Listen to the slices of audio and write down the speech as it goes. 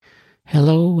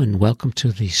Hello and welcome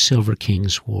to the Silver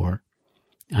King's War.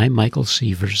 I'm Michael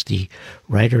Sievers, the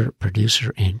writer,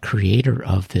 producer, and creator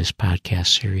of this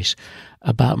podcast series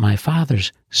about my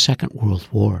father's Second World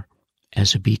War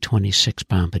as a B-26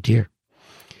 bombardier.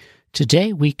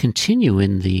 Today we continue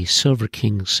in the Silver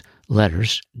King's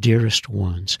letters, Dearest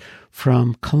Ones,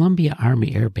 from Columbia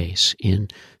Army Air Base in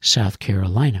South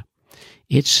Carolina.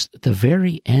 It's the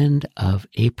very end of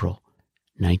April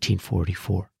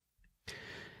 1944.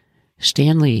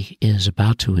 Stanley is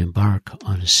about to embark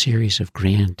on a series of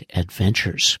grand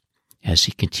adventures as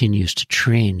he continues to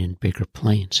train in bigger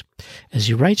planes. As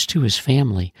he writes to his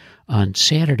family on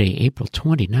Saturday, April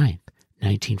 29th,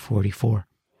 1944.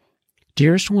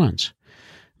 Dearest ones,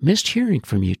 missed hearing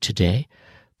from you today,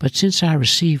 but since I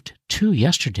received 2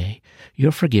 yesterday,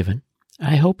 you're forgiven.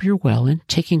 I hope you're well and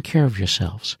taking care of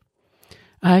yourselves.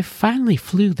 I finally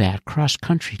flew that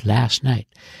cross-country last night,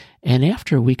 and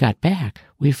after we got back,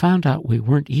 we found out we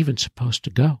weren't even supposed to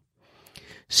go.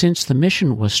 Since the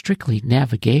mission was strictly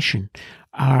navigation,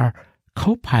 our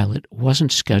co-pilot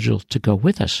wasn't scheduled to go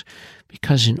with us,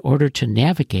 because in order to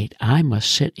navigate, I must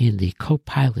sit in the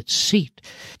co-pilot's seat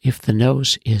if the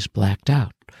nose is blacked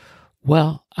out.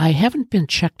 Well, I haven't been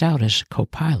checked out as a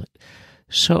co-pilot,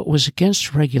 so it was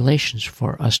against regulations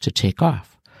for us to take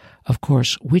off. Of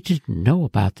course, we didn't know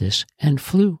about this and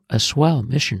flew a swell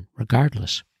mission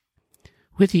regardless.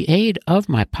 With the aid of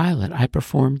my pilot, I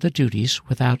performed the duties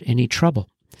without any trouble.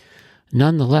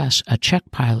 Nonetheless, a check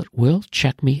pilot will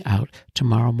check me out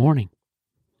tomorrow morning.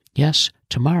 Yes,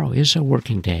 tomorrow is a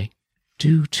working day.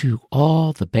 Due to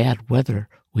all the bad weather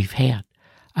we've had,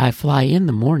 I fly in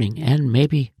the morning and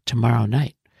maybe tomorrow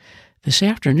night. This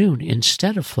afternoon,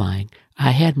 instead of flying,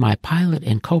 I had my pilot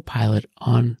and co-pilot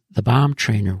on the bomb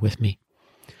trainer with me.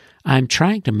 I'm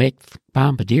trying to make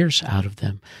bombardiers out of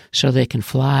them so they can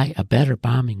fly a better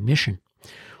bombing mission.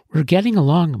 We're getting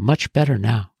along much better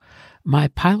now. My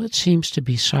pilot seems to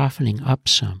be softening up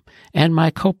some, and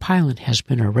my co-pilot has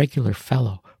been a regular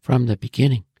fellow from the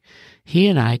beginning. He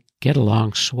and I get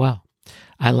along swell.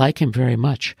 I like him very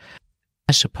much.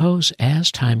 I suppose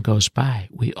as time goes by,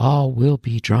 we all will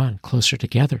be drawn closer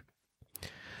together.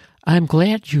 I'm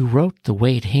glad you wrote the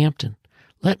Wade Hampton.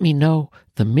 Let me know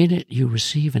the minute you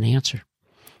receive an answer.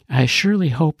 I surely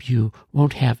hope you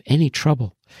won't have any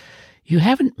trouble. You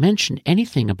haven't mentioned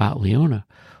anything about Leona.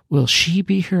 Will she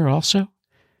be here also?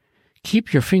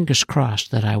 Keep your fingers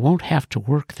crossed that I won't have to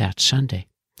work that Sunday.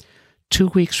 2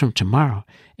 weeks from tomorrow,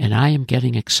 and I am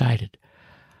getting excited.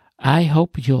 I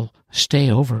hope you'll stay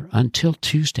over until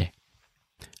Tuesday.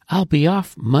 I'll be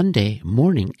off Monday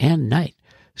morning and night,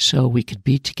 so we could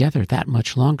be together that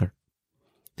much longer.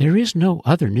 There is no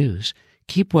other news.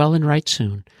 Keep well and write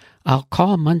soon. I'll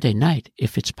call Monday night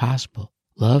if it's possible.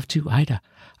 Love to Ida.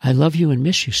 I love you and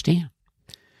miss you, Stan.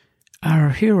 Our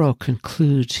hero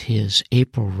concludes his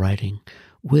April writing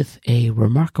with a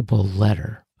remarkable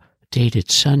letter dated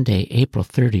Sunday, April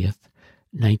 30th,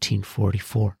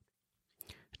 1944.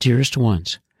 Dearest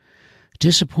ones,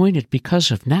 disappointed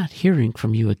because of not hearing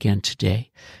from you again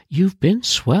today. You've been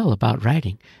swell about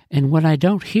writing, and when I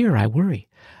don't hear, I worry.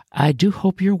 I do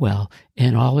hope you're well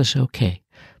and all is okay.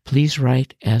 Please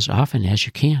write as often as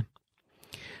you can.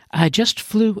 I just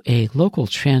flew a local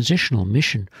transitional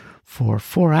mission for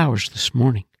 4 hours this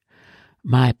morning.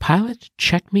 My pilot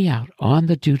checked me out on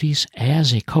the duties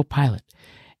as a co-pilot,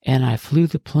 and I flew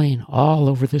the plane all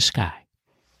over the sky.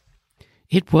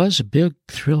 It was a big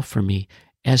thrill for me,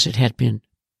 as it had been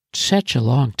such a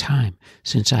long time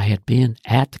since I had been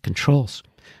at the controls.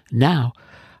 Now,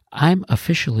 I'm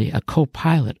officially a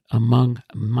co-pilot among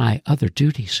my other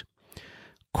duties.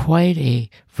 Quite a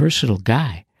versatile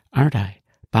guy, aren't I?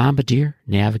 Bombardier,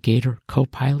 navigator,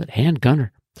 co-pilot, and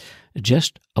gunner.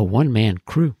 Just a one-man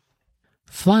crew.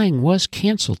 Flying was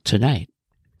canceled tonight,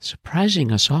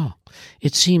 surprising us all.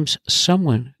 It seems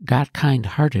someone got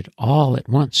kind-hearted all at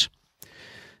once.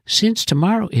 Since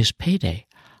tomorrow is payday,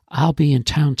 I'll be in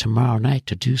town tomorrow night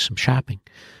to do some shopping.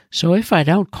 So if I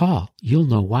don't call, you'll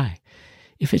know why.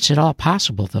 If it's at all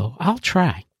possible, though, I'll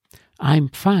try. I'm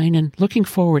fine and looking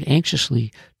forward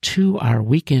anxiously to our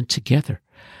weekend together.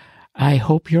 I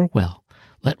hope you're well.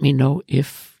 Let me know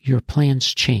if your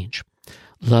plans change.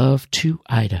 Love to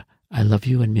Ida. I love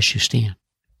you and miss you, Stan.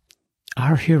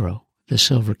 Our hero, the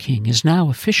Silver King, is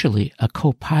now officially a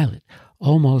co-pilot,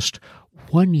 almost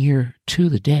 1 year to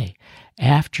the day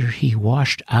after he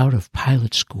washed out of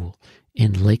pilot school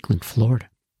in Lakeland, Florida.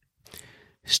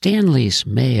 Stanley's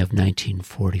May of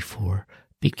 1944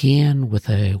 began with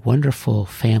a wonderful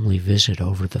family visit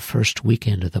over the first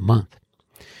weekend of the month,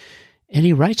 and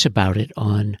he writes about it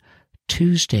on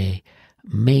Tuesday,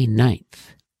 May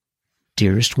 9th.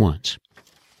 Dearest ones,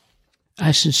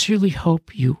 I sincerely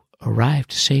hope you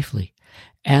arrived safely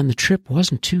and the trip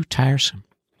wasn't too tiresome.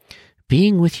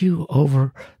 Being with you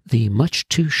over the much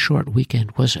too short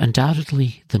weekend was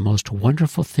undoubtedly the most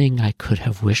wonderful thing I could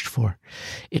have wished for.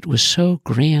 It was so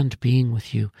grand being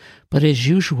with you, but as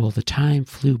usual the time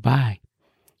flew by.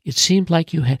 It seemed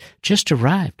like you had just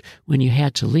arrived when you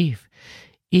had to leave.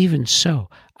 Even so,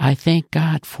 I thank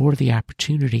God for the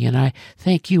opportunity, and I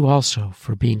thank you also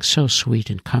for being so sweet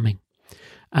and coming.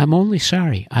 I'm only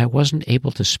sorry I wasn't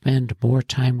able to spend more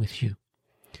time with you.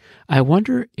 I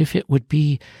wonder if it would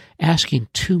be asking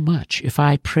too much if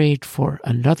I prayed for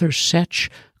another such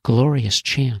glorious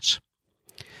chance.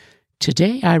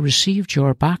 Today I received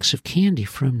your box of candy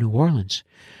from New Orleans.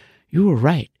 You were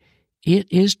right.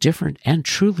 It is different and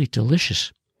truly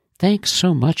delicious. Thanks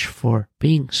so much for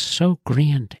being so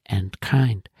grand and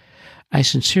kind. I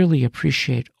sincerely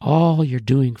appreciate all you're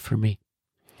doing for me.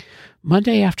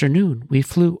 Monday afternoon, we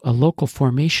flew a local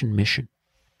formation mission.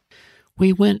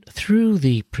 We went through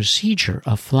the procedure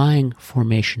of flying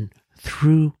formation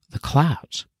through the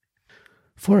clouds.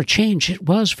 For a change, it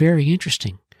was very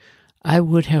interesting. I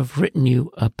would have written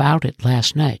you about it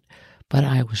last night, but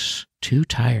I was too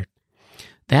tired.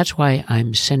 That's why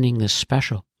I'm sending this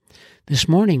special. This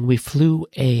morning we flew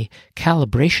a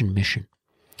calibration mission.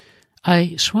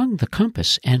 I swung the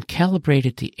compass and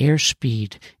calibrated the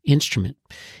airspeed instrument.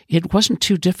 It wasn't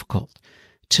too difficult.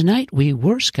 Tonight we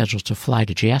were scheduled to fly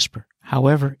to Jasper.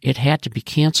 However, it had to be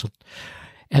canceled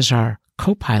as our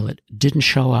co-pilot didn't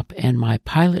show up and my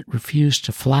pilot refused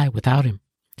to fly without him.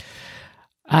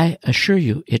 I assure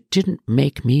you it didn't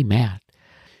make me mad.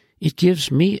 It gives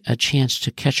me a chance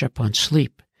to catch up on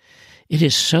sleep. It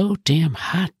is so damn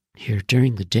hot here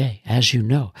during the day, as you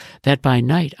know, that by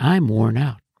night I'm worn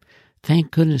out.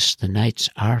 Thank goodness the nights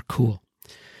are cool.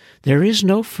 There is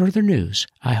no further news.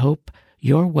 I hope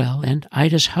you're well and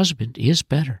Ida's husband is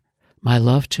better. My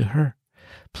love to her.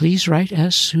 Please write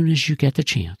as soon as you get the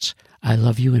chance. I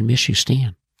love you and miss you,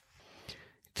 Stan.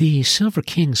 The Silver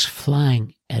King's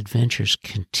flying adventures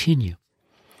continue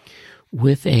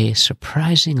with a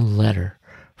surprising letter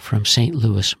from St.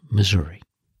 Louis, Missouri.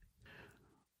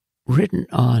 Written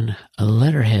on a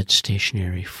letterhead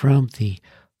stationery from the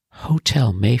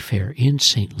Hotel Mayfair in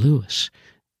St. Louis.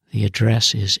 The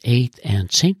address is 8th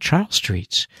and St. Charles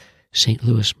Streets, St.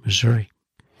 Louis, Missouri.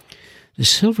 The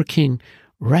Silver King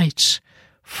writes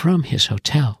from his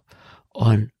hotel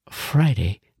on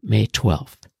Friday, May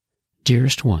 12th.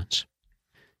 Dearest ones,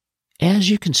 as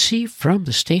you can see from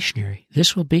the stationery,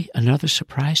 this will be another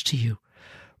surprise to you.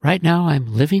 Right now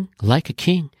I'm living like a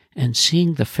king and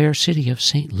seeing the fair city of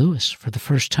St. Louis for the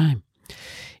first time.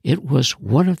 It was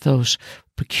one of those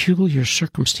peculiar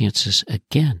circumstances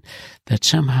again that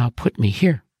somehow put me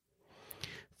here.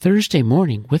 Thursday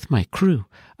morning with my crew,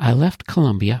 I left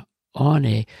Columbia on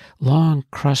a long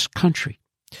cross country.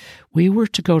 We were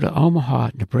to go to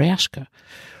Omaha, Nebraska,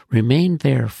 remain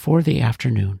there for the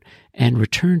afternoon, and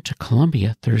return to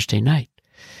Columbia Thursday night.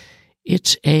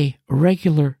 It's a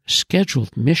regular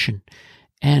scheduled mission,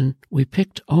 and we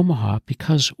picked Omaha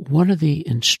because one of the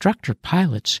instructor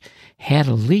pilots had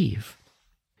a leave,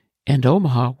 and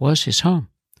Omaha was his home.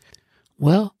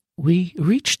 Well, we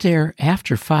reached there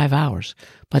after 5 hours,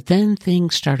 but then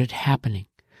things started happening.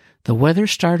 The weather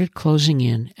started closing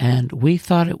in, and we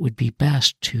thought it would be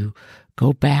best to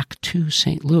go back to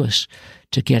St. Louis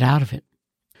to get out of it.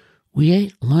 We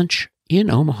ate lunch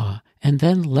in Omaha and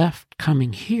then left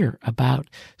coming here about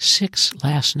 6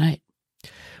 last night.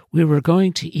 We were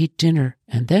going to eat dinner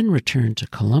and then return to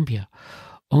Columbia,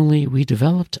 only we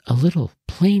developed a little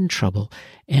plane trouble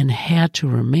and had to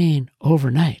remain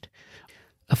overnight.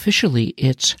 Officially,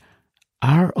 it's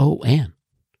RON,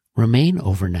 remain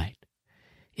overnight.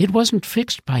 It wasn't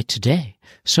fixed by today,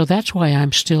 so that's why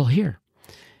I'm still here.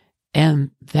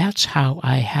 And that's how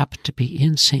I happen to be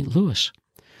in St. Louis.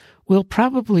 We'll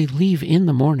probably leave in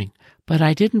the morning, but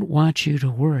I didn't want you to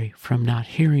worry from not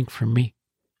hearing from me.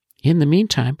 In the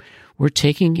meantime, we're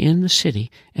taking in the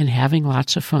city and having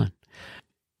lots of fun.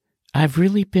 I've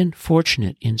really been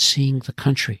fortunate in seeing the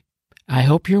country. I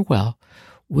hope you're well.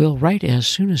 We'll write as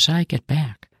soon as I get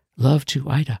back. Love to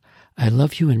Ida. I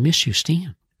love you and miss you,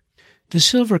 Stan. The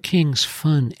Silver King's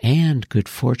fun and good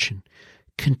fortune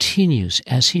continues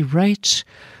as he writes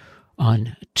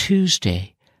on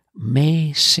Tuesday,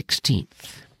 May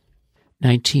 16th,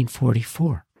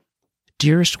 1944.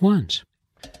 Dearest ones,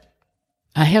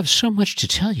 I have so much to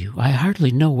tell you, I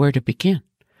hardly know where to begin.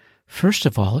 First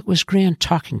of all, it was grand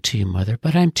talking to you, Mother,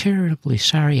 but I'm terribly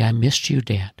sorry I missed you,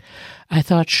 Dad. I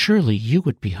thought surely you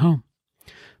would be home.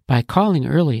 By calling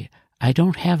early, I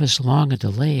don't have as long a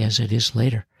delay as it is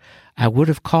later. I would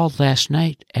have called last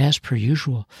night as per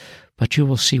usual, but you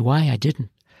will see why I didn't.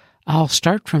 I'll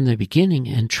start from the beginning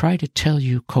and try to tell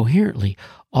you coherently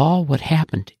all what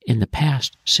happened in the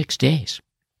past 6 days.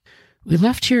 We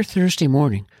left here Thursday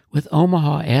morning with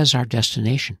Omaha as our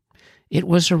destination. It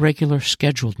was a regular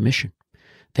scheduled mission.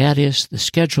 That is, the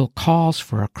schedule calls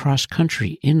for a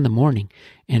cross-country in the morning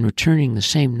and returning the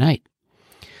same night.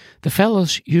 The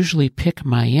fellows usually pick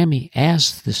Miami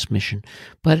as this mission,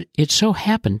 but it so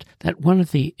happened that one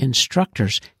of the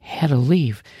instructors had to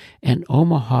leave, and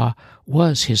Omaha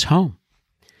was his home.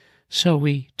 So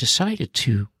we decided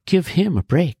to give him a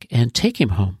break and take him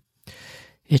home.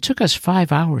 It took us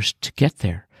 5 hours to get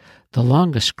there, the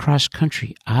longest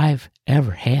cross-country I've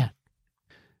ever had.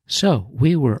 So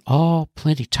we were all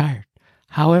plenty tired.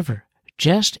 However,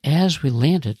 just as we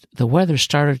landed, the weather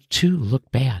started to look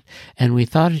bad, and we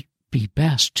thought it'd be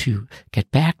best to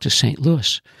get back to St.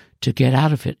 Louis, to get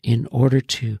out of it in order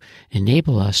to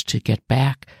enable us to get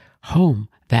back home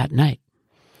that night.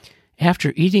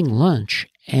 After eating lunch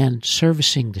and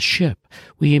servicing the ship,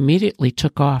 we immediately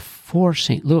took off for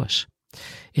St. Louis.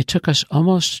 It took us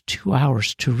almost 2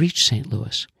 hours to reach St.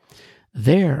 Louis.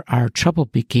 There, our trouble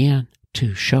began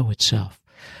to show itself.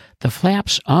 The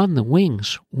flaps on the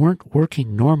wings weren't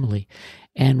working normally,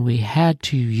 and we had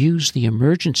to use the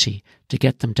emergency to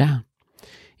get them down.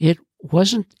 It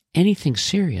wasn't anything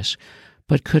serious,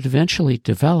 but could eventually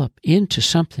develop into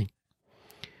something.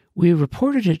 We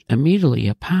reported it immediately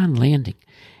upon landing,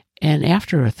 and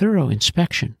after a thorough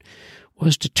inspection,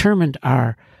 was determined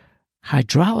our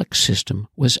hydraulic system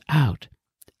was out,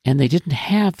 and they didn't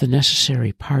have the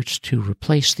necessary parts to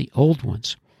replace the old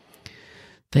ones.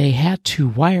 They had to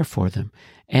wire for them,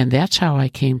 and that's how I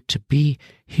came to be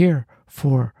here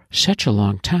for such a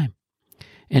long time.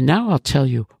 And now I'll tell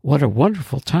you what a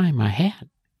wonderful time I had.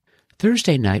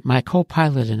 Thursday night, my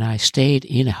co-pilot and I stayed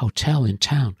in a hotel in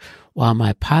town while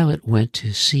my pilot went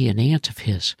to see an aunt of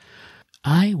his.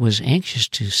 I was anxious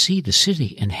to see the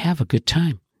city and have a good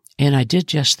time, and I did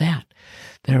just that.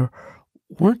 There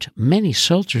weren't many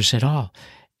soldiers at all,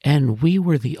 and we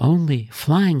were the only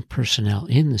flying personnel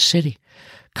in the city.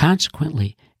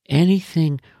 Consequently,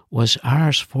 anything was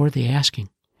ours for the asking.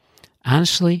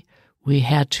 Honestly, we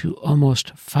had to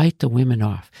almost fight the women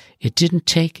off. It didn't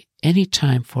take any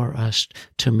time for us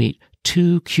to meet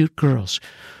 2 cute girls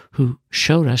who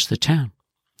showed us the town.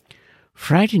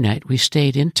 Friday night, we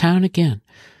stayed in town again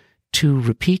to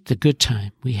repeat the good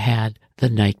time we had the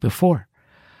night before.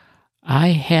 I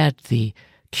had the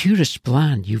cutest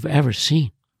blonde you've ever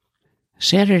seen.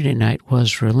 Saturday night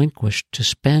was relinquished to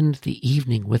spend the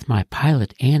evening with my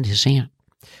pilot and his aunt.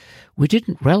 We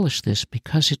didn't relish this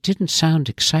because it didn't sound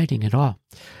exciting at all,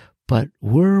 but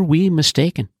were we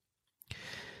mistaken?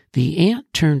 The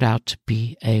aunt turned out to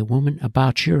be a woman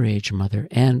about your age, Mother,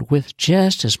 and with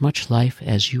just as much life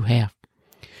as you have.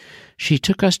 She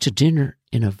took us to dinner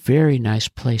in a very nice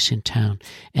place in town,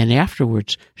 and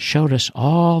afterwards showed us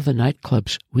all the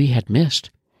nightclubs we had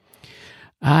missed.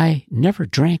 I never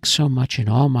drank so much in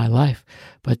all my life,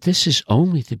 but this is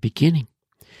only the beginning.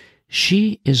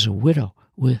 She is a widow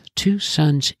with 2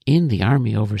 sons in the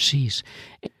army overseas,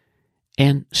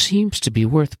 and seems to be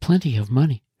worth plenty of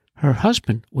money. Her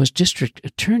husband was district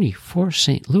attorney for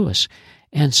St. Louis,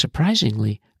 and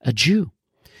surprisingly, a Jew.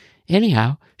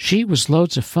 Anyhow, she was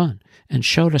loads of fun, and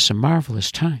showed us a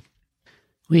marvelous time.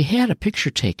 We had a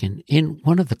picture taken in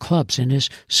one of the clubs, and as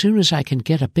soon as I can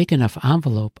get a big enough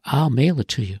envelope, I'll mail it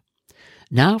to you.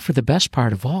 Now for the best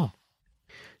part of all.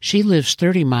 She lives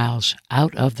 30 miles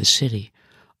out of the city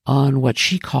on what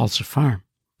she calls a farm.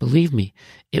 Believe me,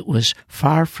 it was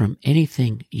far from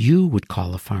anything you would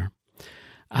call a farm.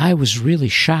 I was really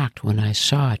shocked when I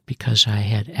saw it because I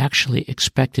had actually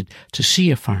expected to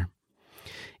see a farm.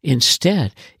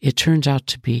 Instead, it turns out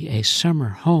to be a summer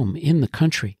home in the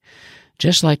country,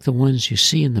 just like the ones you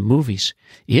see in the movies.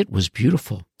 It was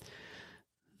beautiful.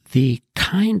 The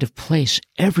kind of place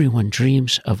everyone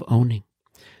dreams of owning.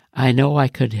 I know I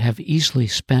could have easily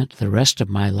spent the rest of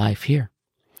my life here.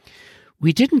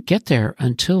 We didn't get there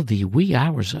until the wee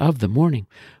hours of the morning,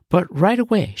 but right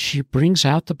away she brings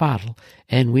out the bottle,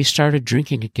 and we started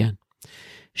drinking again.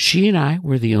 She and I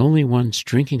were the only ones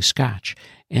drinking scotch,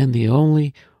 and the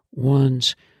only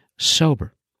ones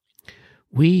sober.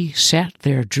 We sat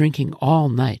there drinking all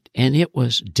night, and it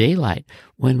was daylight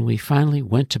when we finally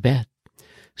went to bed.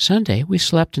 Sunday, we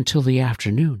slept until the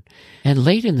afternoon, and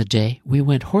late in the day, we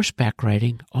went horseback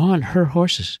riding on her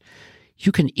horses.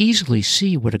 You can easily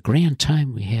see what a grand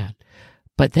time we had.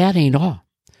 But that ain't all.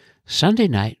 Sunday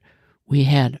night, we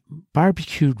had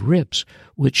barbecued ribs,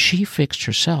 which she fixed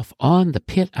herself on the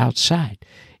pit outside.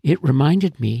 It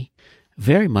reminded me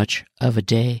very much of a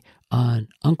day on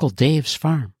Uncle Dave's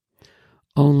farm,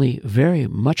 only very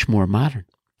much more modern.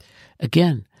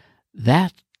 Again,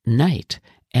 that night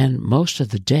and most of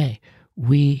the day,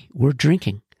 we were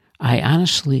drinking. I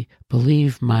honestly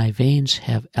believe my veins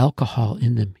have alcohol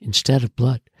in them instead of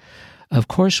blood. Of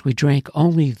course, we drank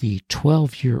only the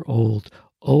 12-year-old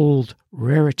old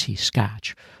rarity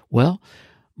scotch. Well,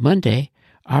 Monday,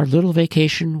 our little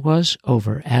vacation was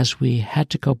over as we had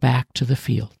to go back to the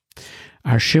field.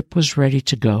 Our ship was ready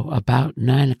to go about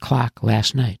 9 o'clock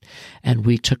last night, and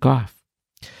we took off.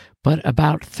 But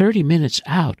about 30 minutes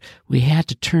out, we had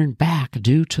to turn back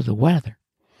due to the weather.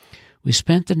 We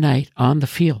spent the night on the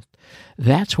field.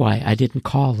 That's why I didn't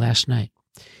call last night.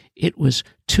 It was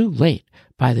too late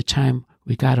by the time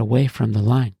we got away from the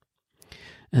line.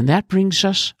 And that brings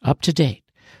us up to date.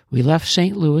 We left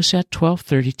St. Louis at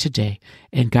 12:30 today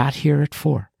and got here at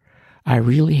 4. I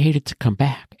really hated to come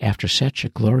back after such a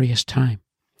glorious time.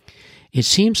 It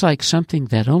seems like something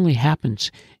that only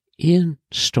happens in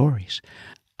stories.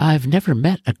 I've never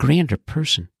met a grander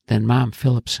person than Mom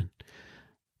Phillipson.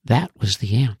 That was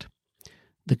the aunt.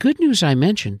 The good news I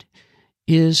mentioned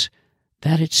is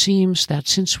that it seems that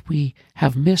since we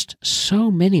have missed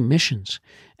so many missions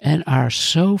and are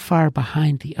so far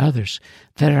behind the others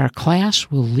that our class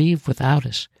will leave without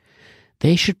us,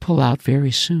 they should pull out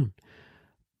very soon,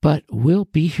 but we'll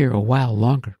be here a while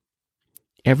longer.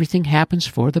 Everything happens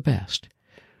for the best.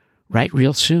 Write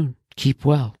real soon. Keep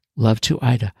well. Love to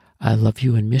Ida. I love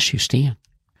you and miss you, Stan.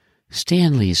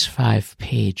 Stanley's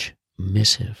 5-page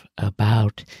missive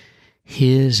about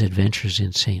his adventures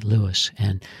in St. Louis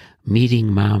and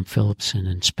meeting Mom Phillipson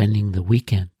and spending the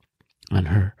weekend on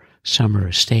her summer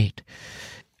estate.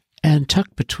 And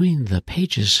tucked between the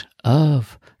pages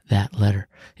of that letter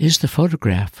is the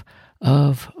photograph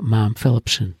of Mom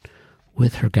Phillipson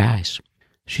with her guys.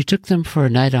 She took them for a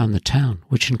night on the town,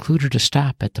 which included a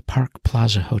stop at the Park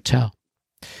Plaza Hotel.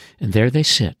 And there they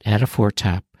sit at a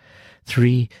foretop,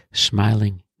 3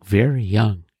 smiling, very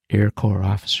young Air Corps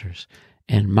officers,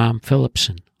 and Mom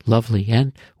Phillipson, lovely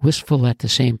and wistful at the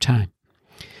same time.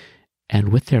 And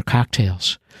with their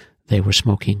cocktails, they were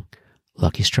smoking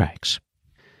Lucky Strikes.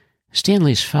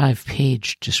 Stanley's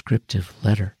 5-page descriptive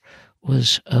letter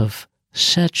was of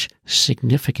such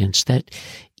significance that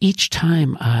each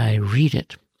time I read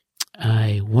it,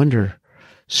 I wonder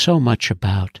so much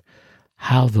about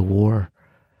how the war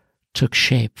took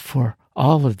shape for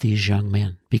all of these young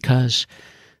men, because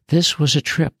this was a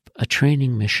trip, a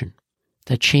training mission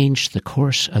that changed the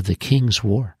course of the King's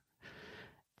War.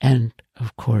 And,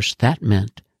 of course, that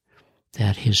meant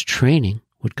that his training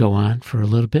would go on for a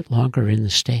little bit longer in the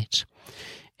States,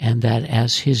 and that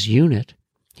as his unit,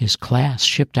 his class,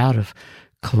 shipped out of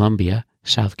Columbia,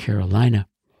 South Carolina,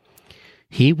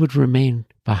 he would remain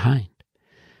behind.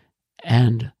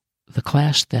 And the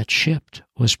class that shipped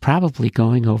was probably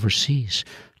going overseas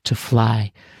to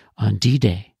fly on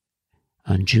D-Day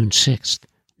on June 6th,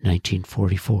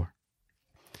 1944.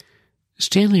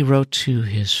 Stanley wrote to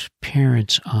his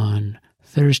parents on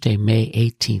Thursday, May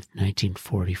 18th,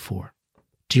 1944.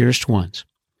 Dearest ones,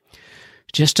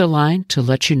 just a line to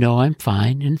let you know I'm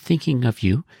fine and thinking of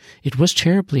you. It was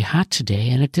terribly hot today,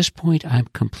 and at this point I'm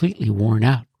completely worn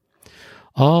out.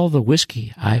 All the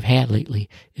whiskey I've had lately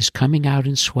is coming out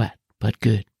in sweat, but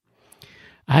good.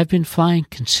 I've been flying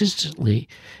consistently,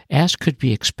 as could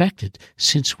be expected,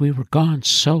 since we were gone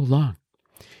so long.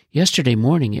 Yesterday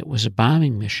morning it was a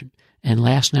bombing mission, and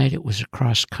last night it was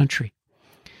across country.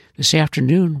 This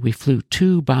afternoon we flew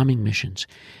 2 bombing missions,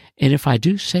 and if I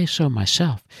do say so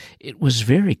myself, it was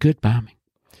very good bombing.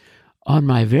 On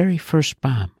my very first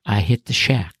bomb, I hit the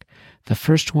shack, the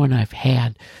first one I've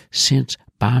had since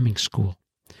bombing school.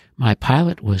 My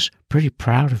pilot was pretty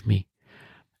proud of me.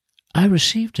 I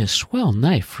received a swell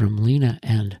knife from Lena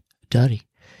and Duddy.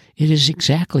 It is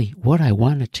exactly what I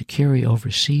wanted to carry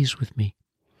overseas with me.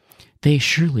 They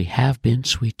surely have been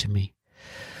sweet to me.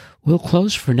 We'll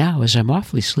close for now as I'm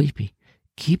awfully sleepy.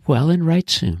 Keep well and write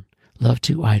soon. Love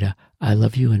to Ida. I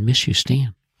love you and miss you,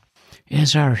 Stan.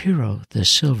 As our hero, the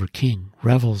Silver King,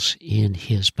 revels in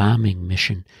his bombing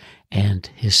mission and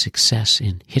his success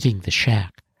in hitting the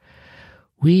shack,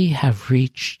 we have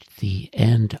reached the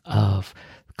end of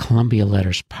Columbia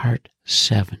Letters Part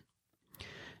 7.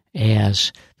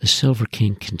 As the Silver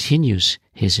King continues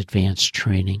his advanced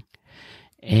training,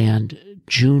 and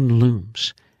June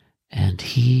looms, and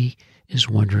he is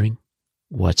wondering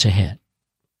what's ahead.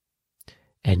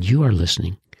 And you are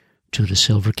listening to the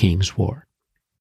Silver King's War.